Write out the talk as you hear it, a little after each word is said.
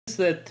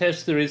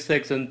test 3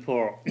 section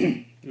 4.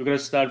 We're going to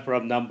start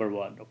from number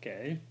 1,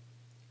 okay?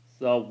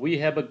 So we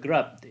have a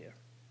graph there.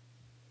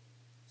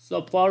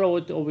 So follow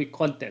it with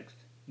context.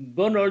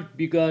 Bernard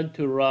began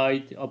to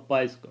ride a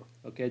bicycle,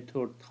 okay,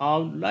 to a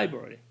town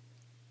library.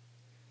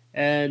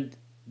 And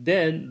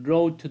then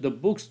rode to the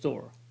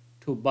bookstore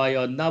to buy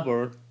a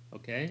novel,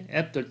 okay?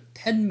 After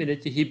 10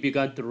 minutes, he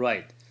began to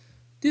write.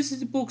 This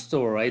is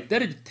bookstore, right?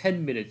 That is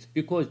 10 minutes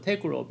because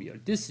take it over here.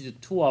 This is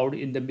 2 hours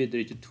in the middle,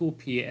 it's 2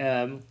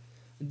 p.m.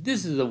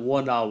 This is a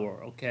 1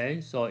 hour, okay?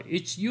 So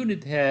each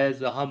unit has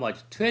how much?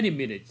 20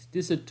 minutes.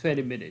 This is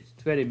 20 minutes,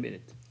 20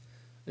 minutes.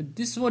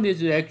 This one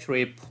is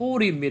actually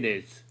 40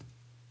 minutes.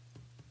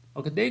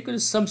 Okay, they could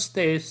some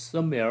stay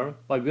somewhere,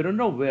 but we don't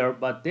know where,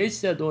 but they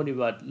said only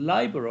what?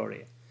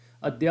 Library.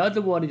 The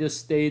other one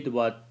just stayed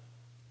what?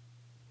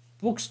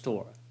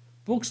 Bookstore.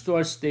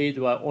 Bookstore stayed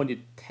what?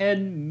 Only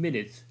 10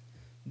 minutes.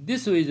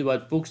 This is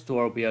what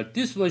bookstore where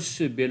this one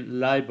should be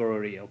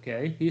library,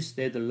 okay? He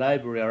stayed the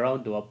library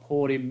around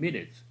 40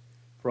 minutes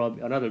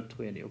from another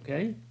 20,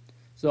 okay?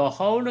 So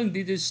how long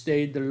did he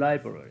stay in the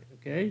library,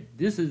 okay?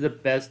 This is the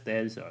best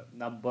answer,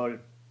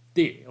 number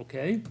D,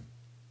 okay?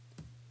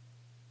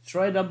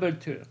 Try number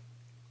 2.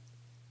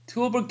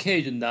 2 over k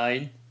is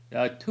 9,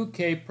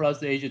 2k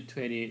plus h is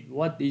 20.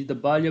 What is the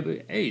value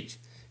of h?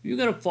 You're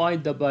going to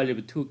find the value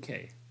of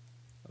 2k.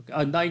 Okay,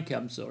 9k,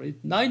 I'm sorry.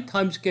 9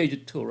 times k is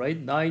 2,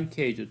 right?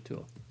 9k is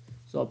 2.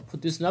 So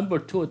put this number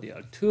 2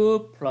 there.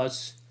 2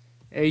 plus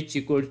h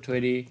equals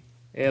 20.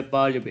 A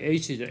value of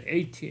h is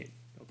 18.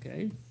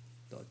 Okay?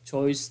 So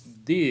choice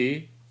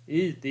D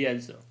is the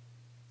answer.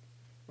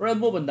 Let's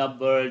move on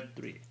number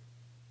 3.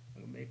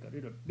 I'm going to make a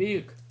little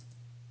big.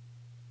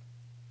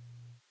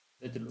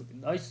 Let it look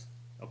nice.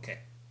 Okay.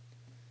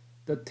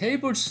 The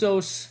table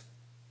shows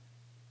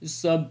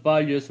some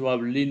values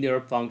of linear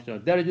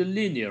function. That is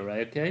linear,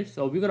 right? Okay.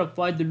 So we're gonna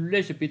find the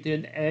relation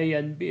between a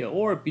and b,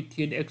 or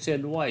between x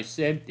and y.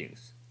 Same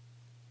things.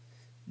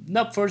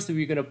 Now first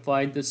we're gonna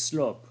find the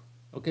slope.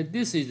 Okay.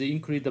 This is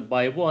increased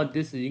by 1.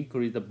 This is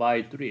increased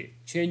by 3.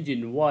 Change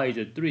in y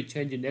is 3.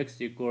 Change in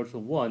x equals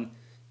 1.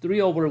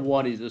 3 over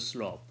 1 is the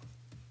slope.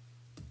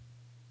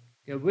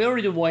 Okay. Where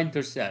is the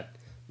y-intercept?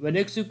 When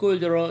x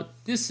equals 0,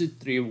 this is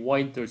 3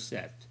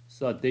 y-intercept.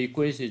 So the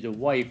equation is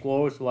y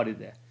equals, what is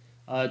that?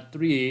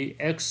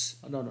 3x,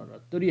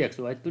 3x,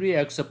 right?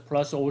 3x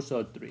plus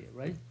also 3,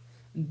 right?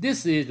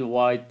 This is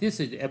y, this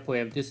is f of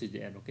m, this is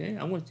n, okay?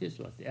 I'm going to this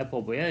one. The f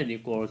of n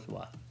equals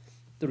what?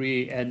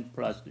 3n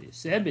plus 3.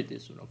 Same with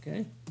this one,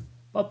 okay?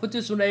 But put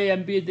this one a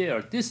and b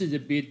there. This is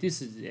b,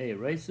 this is a,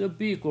 right? So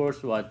b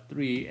equals what?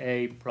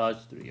 3a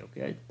plus 3,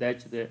 okay?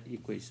 That's the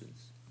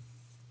equations.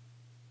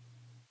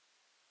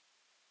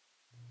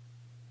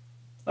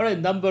 All right,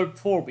 number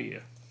 4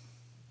 here.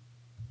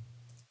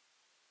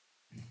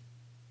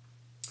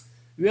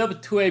 We have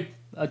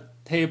a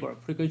table,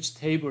 frequency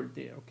table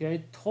there,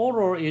 okay?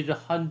 Total is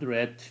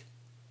 100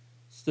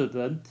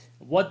 student.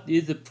 What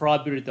is the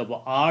probability of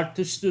art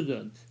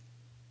student?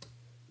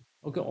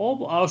 Okay,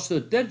 of our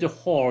student, that's the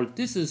whole,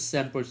 this is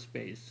sample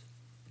space.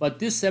 But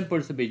this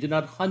sample space is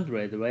not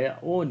 100, right?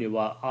 Only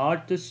one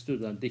art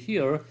student.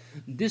 Here,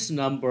 this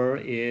number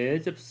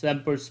is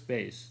sample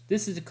space.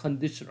 This is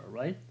conditional,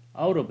 right?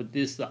 Out of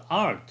this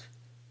art.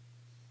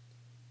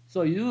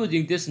 So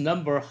using this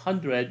number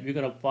 100, we're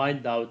gonna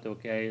find out,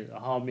 okay,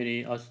 how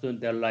many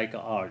students that like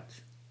art.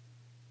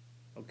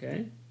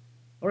 Okay,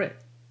 all right.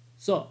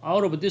 So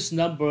out of these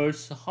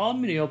numbers, how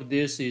many of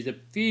this is a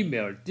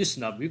female? This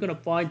number, we're gonna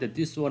find that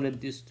this one and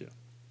this two.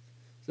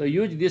 So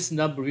using this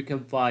number, we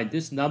can find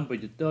this number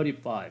is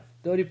 35.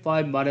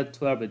 35 minus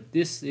 12,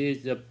 this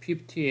is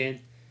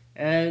 15.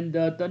 And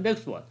the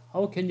next one,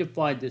 how can you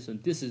find this one?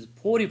 This is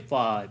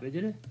 45,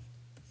 isn't it?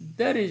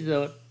 That is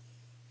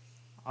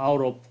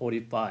out of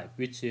 45,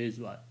 which is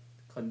what?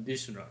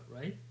 Conditional,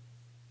 right?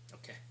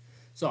 Okay.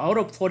 So out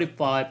of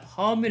 45,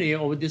 how many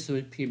of this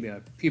is female?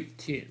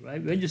 15,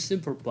 right? When you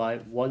simplify,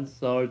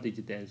 1/3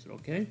 is the answer,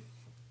 okay?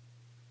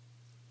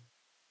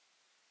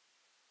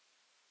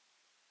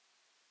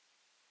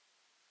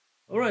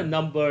 All right,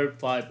 number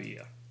 5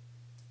 here.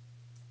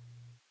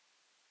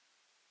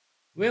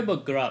 We have a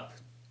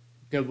graph,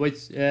 okay,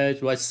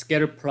 which was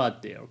scatter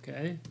plot there,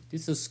 okay?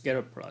 This is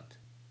scatter plot.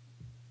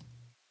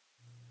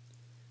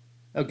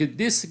 Okay,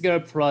 this scatter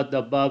plot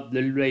above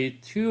the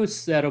rate 2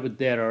 set of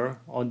data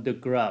on the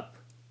graph.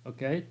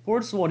 Okay,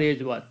 first one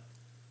is what?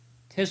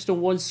 Test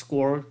 1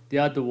 score, the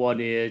other one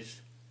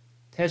is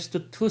test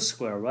 2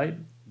 square, right?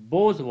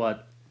 Both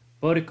what?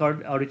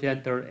 Vertical,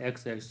 horizontal,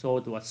 x-axis, so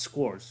what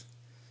scores.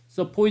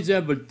 So for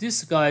example,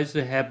 these guys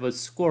have a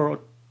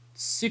score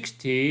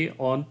 60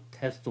 on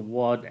test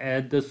 1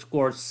 and the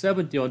score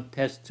 70 on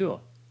test 2.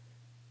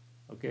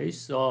 Okay,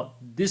 so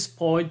this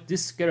point,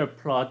 this scatter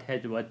plot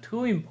has what?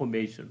 2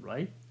 information,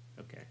 right?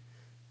 Okay.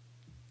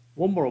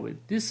 One more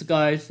with this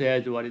guy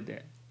says what is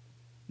that?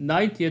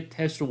 90 at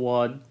test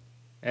 1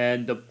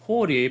 and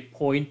 40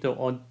 point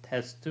on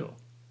test 2.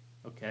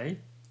 Okay,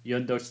 you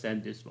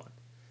understand this one.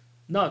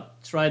 Now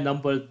try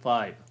number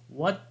 5.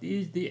 What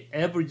is the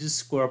average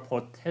score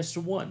for test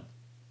 1?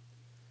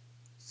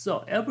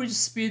 So average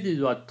speed is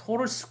what?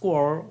 Total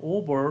score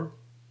over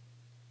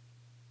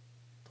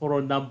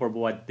total number of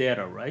what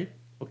data, right?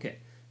 Okay.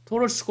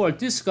 Total score,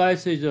 this guy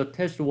says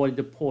test 1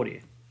 is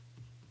 40.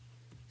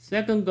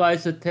 Second guy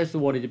is test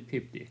 1 is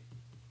 50.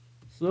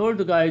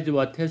 Third guy is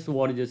what? Test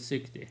 1 is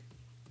 60.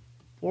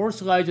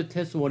 Fourth guy is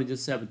test 1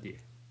 is 70.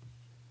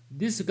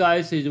 This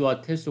guy says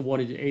what? Test 1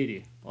 is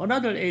 80.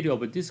 Another 80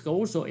 over this guy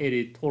also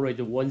 80, total is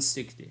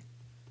 160.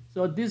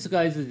 So this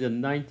guy is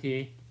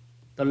 90.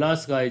 The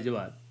last guy is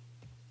what?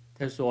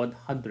 Test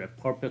 100,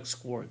 perfect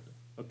score.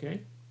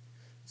 Okay?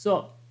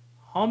 So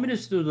how many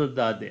students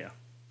are there?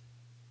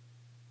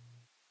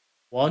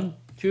 1,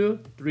 2,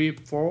 3,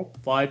 4,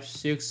 5,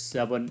 6,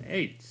 7,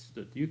 8.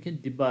 So you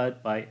can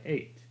divide by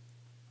 8.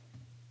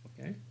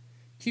 Okay?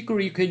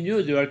 Quickly you can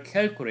use your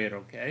calculator,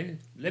 okay?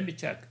 Let me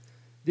check.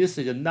 This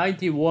is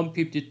 90,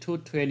 152,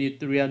 20,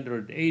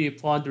 380,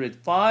 400,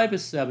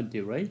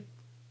 570, right?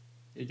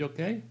 Is it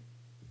okay?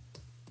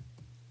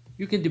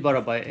 You can divide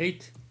it by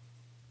 8.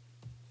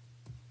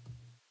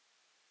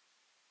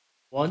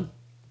 1.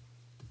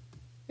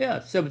 Yeah,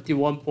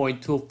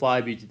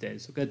 71.25 each day.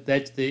 So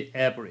that's the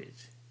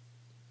average.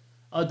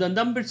 The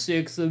number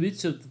 6,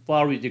 which of the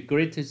following is the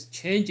greatest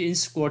change in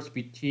scores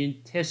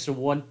between test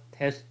 1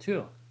 test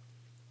 2?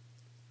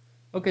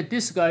 Okay,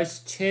 this guy's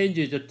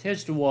changes the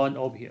test 1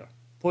 over here.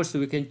 First,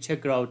 we can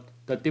check out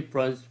the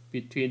difference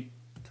between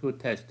two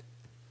tests.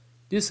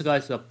 This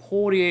guy's a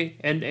 40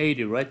 and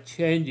 80, right?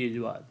 Change is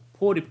what?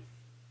 40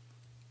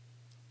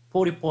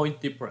 point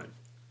difference.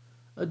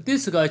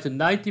 This guy's a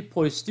 90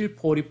 point, still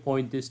 40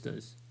 point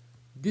distance.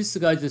 This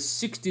guy's a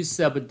 60,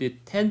 70,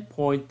 10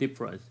 point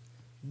difference.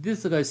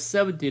 This guy's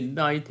 70,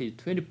 90,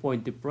 20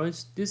 point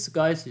difference. This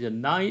guy's is a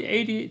 9,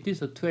 80, this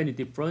is a 20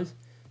 difference.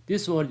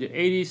 This one is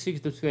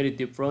 86 to 20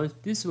 difference.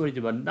 This one is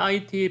about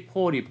 90,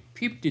 40,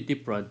 50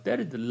 difference. That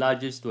is the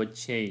largest one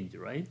change,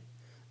 right?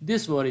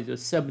 This one is a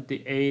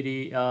 70,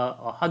 80,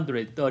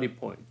 130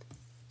 point.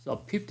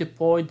 So 50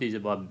 point is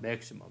about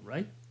maximum,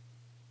 right?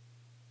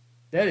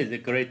 That is the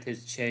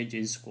greatest change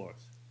in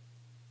scores.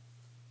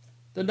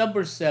 The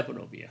number 7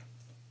 over here.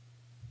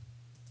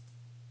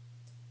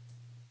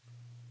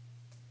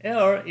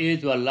 Air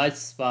is a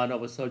lifespan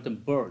of a certain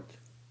bird,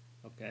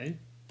 okay?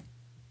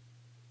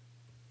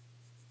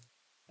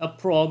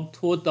 From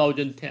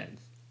 2010.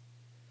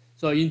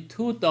 So in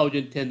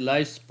 2010,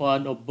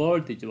 lifespan of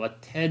bird is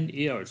about 10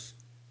 years.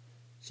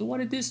 So what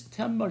is this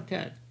 10 more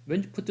 10?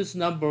 When you put this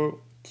number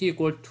t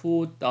equal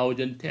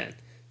 2010,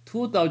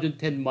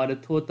 2010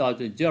 minus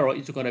 2000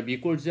 is going to be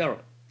equal to 0.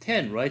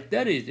 10, right?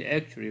 That is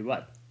actually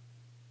what?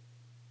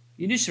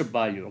 Initial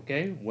value,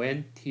 okay?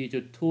 When t is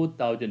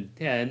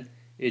 2010,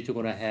 it's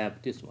going to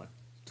have this one.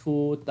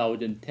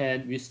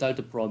 2010, we start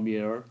from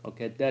here,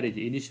 okay? That is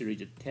initially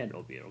 10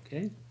 over here,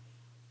 okay?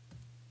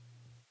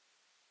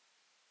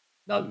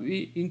 Now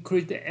we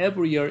increase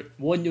every year,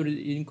 1 unit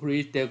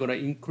increase, they're going to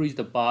increase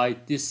by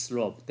this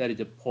slope. That is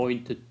a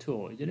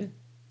 0.2, isn't it?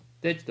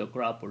 That's the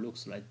graph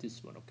looks like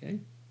this one, okay?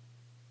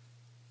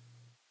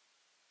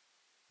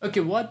 Okay,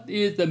 what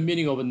is the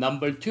meaning of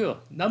number 2?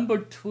 Number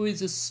 2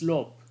 is a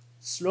slope.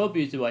 Slope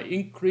is what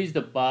increased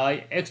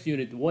by x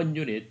unit, 1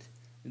 unit.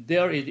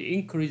 There is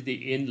increased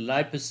in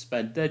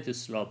lifespan, that's the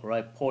slope,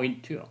 right?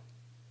 0.2.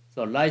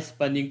 So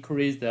lifespan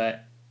increased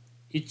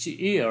each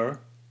year,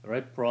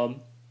 right,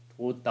 from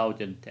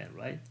 2010,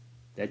 right?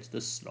 That's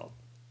the slope,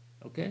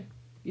 okay?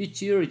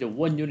 Each year is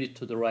 1 unit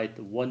to the right,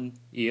 1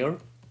 year.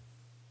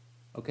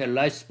 Okay,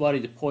 lifespan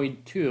is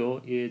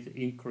 0.2 is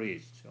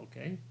increased,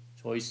 okay?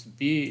 Choice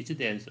B is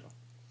the answer.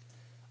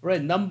 All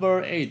right,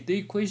 number 8, the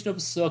equation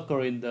of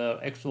circle in the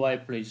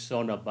xy plane is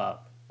shown above.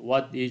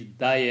 What is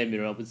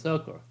diameter of a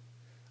circle?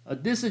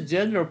 This is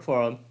general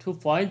form. To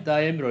find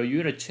diameter,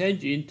 you will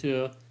change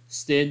into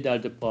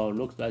standard form.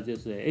 Looks like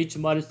this: h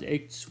minus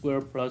x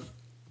squared plus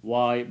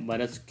y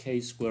minus k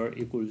squared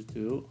equals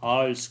to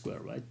r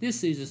squared, right?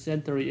 This is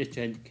center h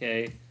and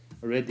k,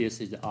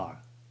 radius is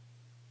r.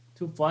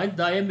 To find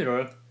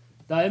diameter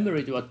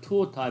is what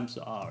 2 times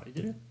r,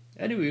 isn't it?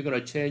 Anyway, we're going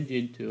to change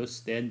into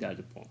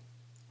standard form.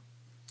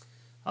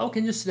 How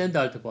can you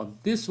standard form?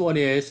 This one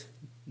is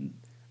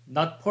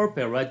not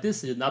perfect, right?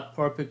 This is not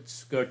perfect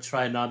square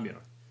trinomial.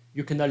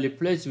 You cannot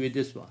replace with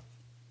this one,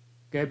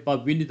 okay?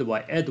 But we need to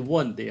add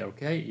 1 there,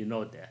 okay? You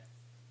know that.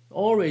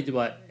 Always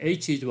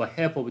h is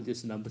half of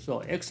this number. So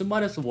x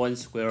minus 1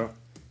 square.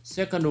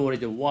 Second one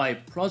is y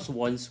plus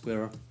 1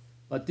 square.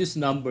 But this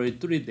number is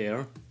 3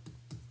 there.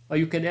 But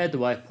you can add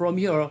y. From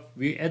here,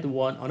 we add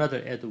 1,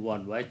 another add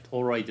 1, right?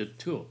 Total is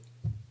 2.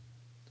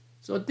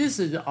 So this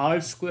is r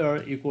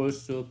squared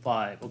equals to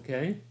 5,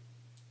 okay?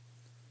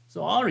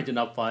 So r is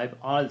not 5,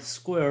 r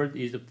squared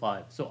is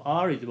 5. So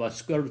r is what?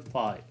 Square root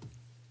 5.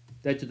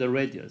 That's the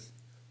radius.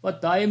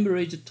 But diameter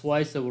is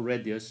twice of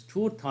radius.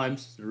 2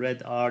 times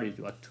red r is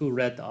what? 2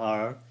 red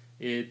r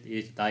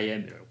is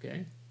diameter,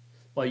 okay?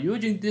 But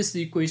using these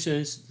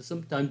equations,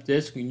 sometimes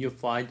that's when you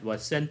find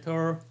what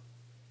center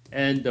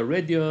and the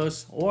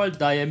radius or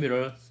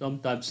diameter,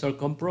 sometimes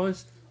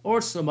circumference,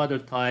 or some other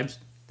times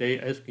they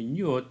asking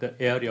you the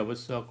area of a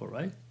circle,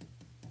 right?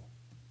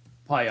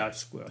 pi r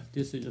squared.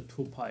 This is a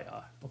 2 pi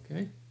r,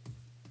 okay?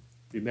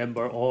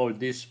 Remember all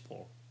these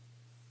four.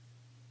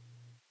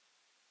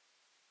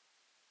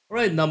 All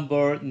right,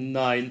 number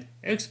 9,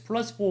 x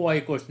plus 4y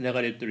equals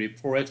negative 3,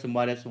 4x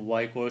minus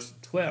y equals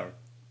 12.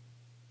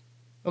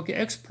 Okay,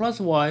 x plus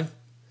y,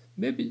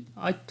 maybe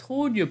I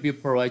told you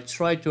before I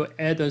try to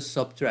add and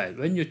subtract.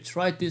 When you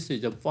try this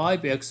is a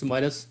 5x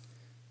minus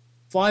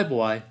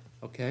 5y,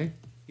 okay,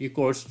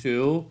 equals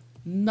to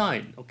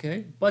 9,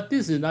 okay? But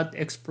this is not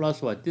x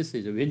plus y. This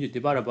is when you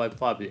divide by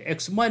 5,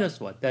 x minus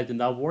y. That's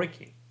not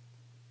working,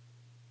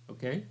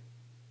 okay?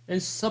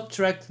 And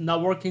subtract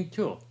not working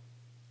too.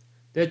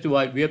 That's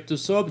why we have to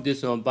solve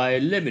this one by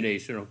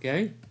elimination,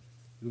 okay?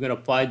 We're going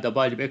to find the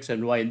value of x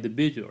and y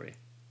individually.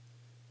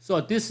 So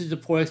this is the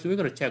 4x. We're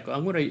going to check.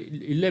 I'm going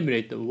to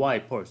eliminate the y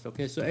first,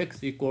 okay? So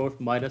x equals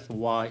minus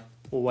y,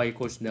 4y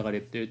equals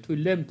negative 3. To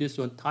eliminate this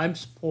one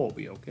times 4,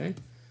 okay?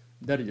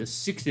 That is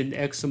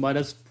 16x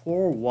minus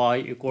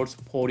 4y equals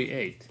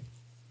 48.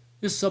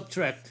 You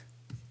subtract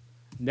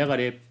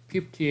negative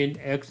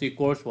 15x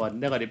equals what?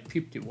 Negative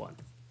 51.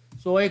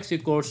 So x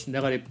equals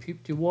negative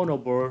 51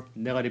 over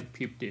negative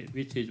 15,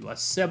 which is what?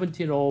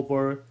 17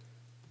 over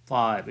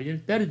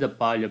 5. That is the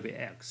value of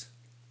x.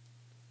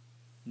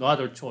 No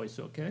other choice,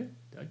 okay?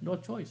 There's no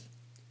choice.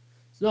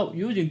 So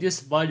using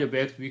this value of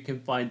x, we can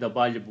find the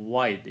value of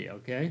y there,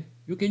 okay?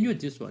 You can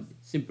use this one,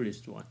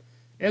 simplest one.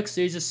 X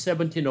is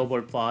 17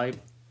 over 5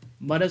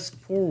 minus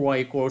 4y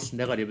equals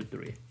negative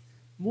 3.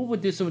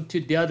 Move this one to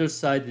the other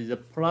side is a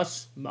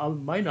plus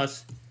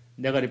minus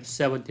negative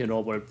 17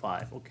 over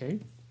 5, okay?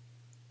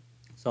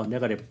 So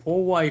negative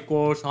 4y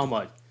equals how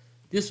much?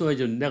 This one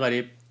is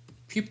negative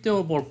 15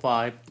 over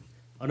 5,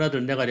 another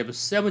negative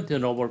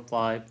 17 over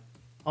 5.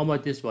 How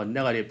much this one?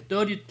 Negative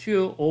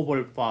 32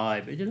 over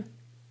 5, isn't it?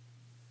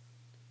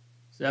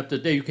 So after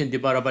that, you can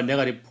divide by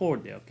negative 4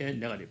 there, okay?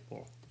 Negative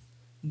 4.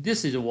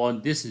 This is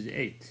 1, this is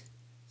 8.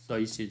 So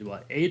this is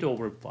what? 8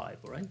 over 5,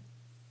 right?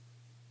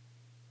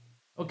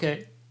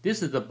 Okay,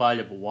 this is the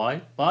value of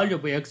y. Value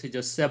of x is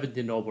just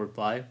 17 over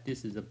 5.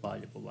 This is the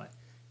value of y.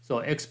 So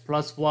x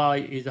plus y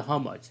is how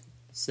much?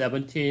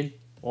 17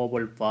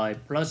 over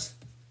 5 plus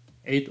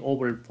 8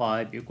 over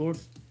 5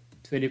 equals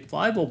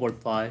 25 over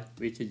 5,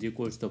 which is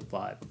equals to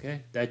 5,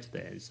 okay? That's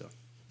the answer.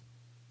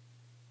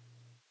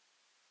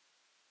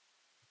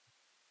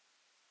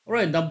 All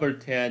right, number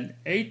 10,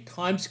 8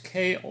 times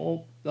k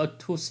of the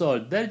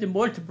 2/3. That is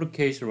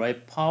multiplication,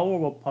 right? Power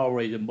over power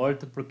is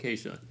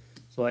multiplication.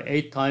 So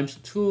 8 times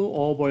 2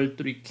 over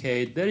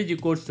 3k, that is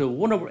equals to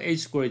 1 over 8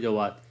 squared is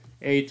what?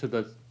 8 to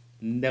the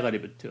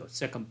negative 2,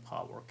 second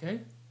power,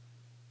 okay?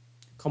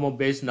 Common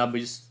base number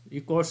is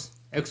equals,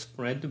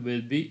 exponent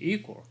will be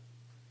equal.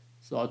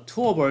 So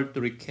 2 over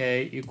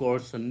 3k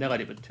equals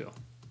negative 2.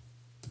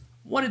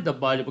 What is the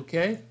value of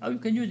k? You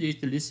can use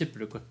it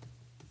reciprocal.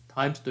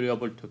 Times 3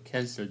 over 2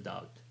 cancelled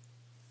out.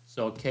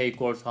 So k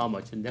equals how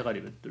much?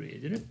 Negative 3,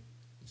 isn't it?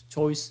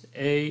 Choice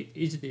A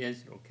is the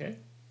answer, okay?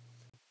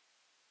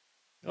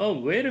 Oh,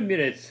 wait a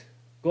minute.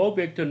 Go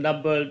back to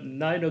number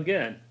 9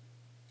 again.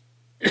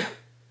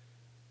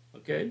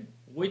 Okay?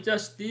 We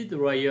just did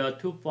right here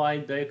to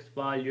find the x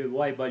value,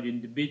 y value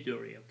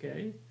individually,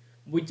 okay?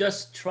 We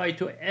just try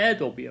to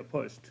add over here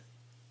first,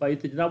 but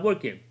it is not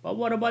working. But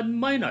what about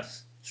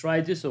minus?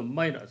 Try this one,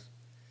 minus.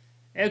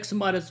 X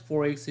minus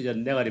 4x is a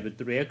negative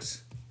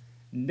 3x.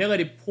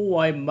 Negative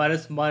 4y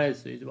minus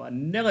minus is what?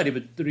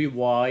 Negative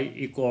 3y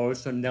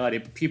equals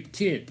negative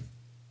 15.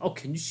 Oh,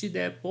 can you see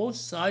that? Both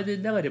sides is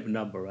negative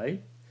number,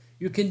 right?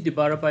 You can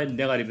divide by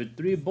negative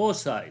 3 both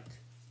sides.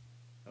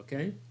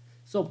 Okay?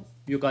 So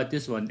you got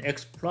this one,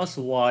 x plus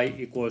y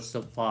equals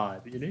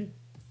 5, isn't it?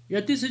 Yeah,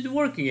 this is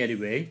working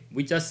anyway.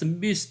 We just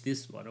missed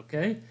this one,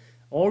 okay?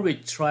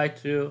 Always try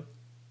to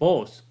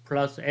both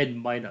plus and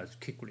minus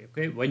quickly,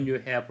 okay? When you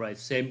have right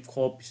same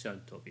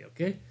coefficient of it,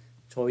 okay?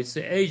 Choice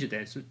A is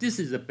then. So this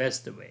is the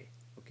best way,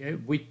 okay?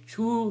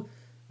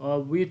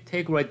 We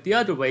take right the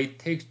other way, it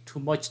takes too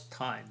much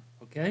time,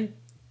 okay?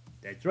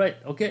 That's right,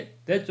 okay?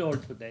 That's all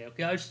today,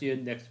 okay? I'll see you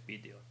in next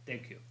video.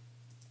 Thank you.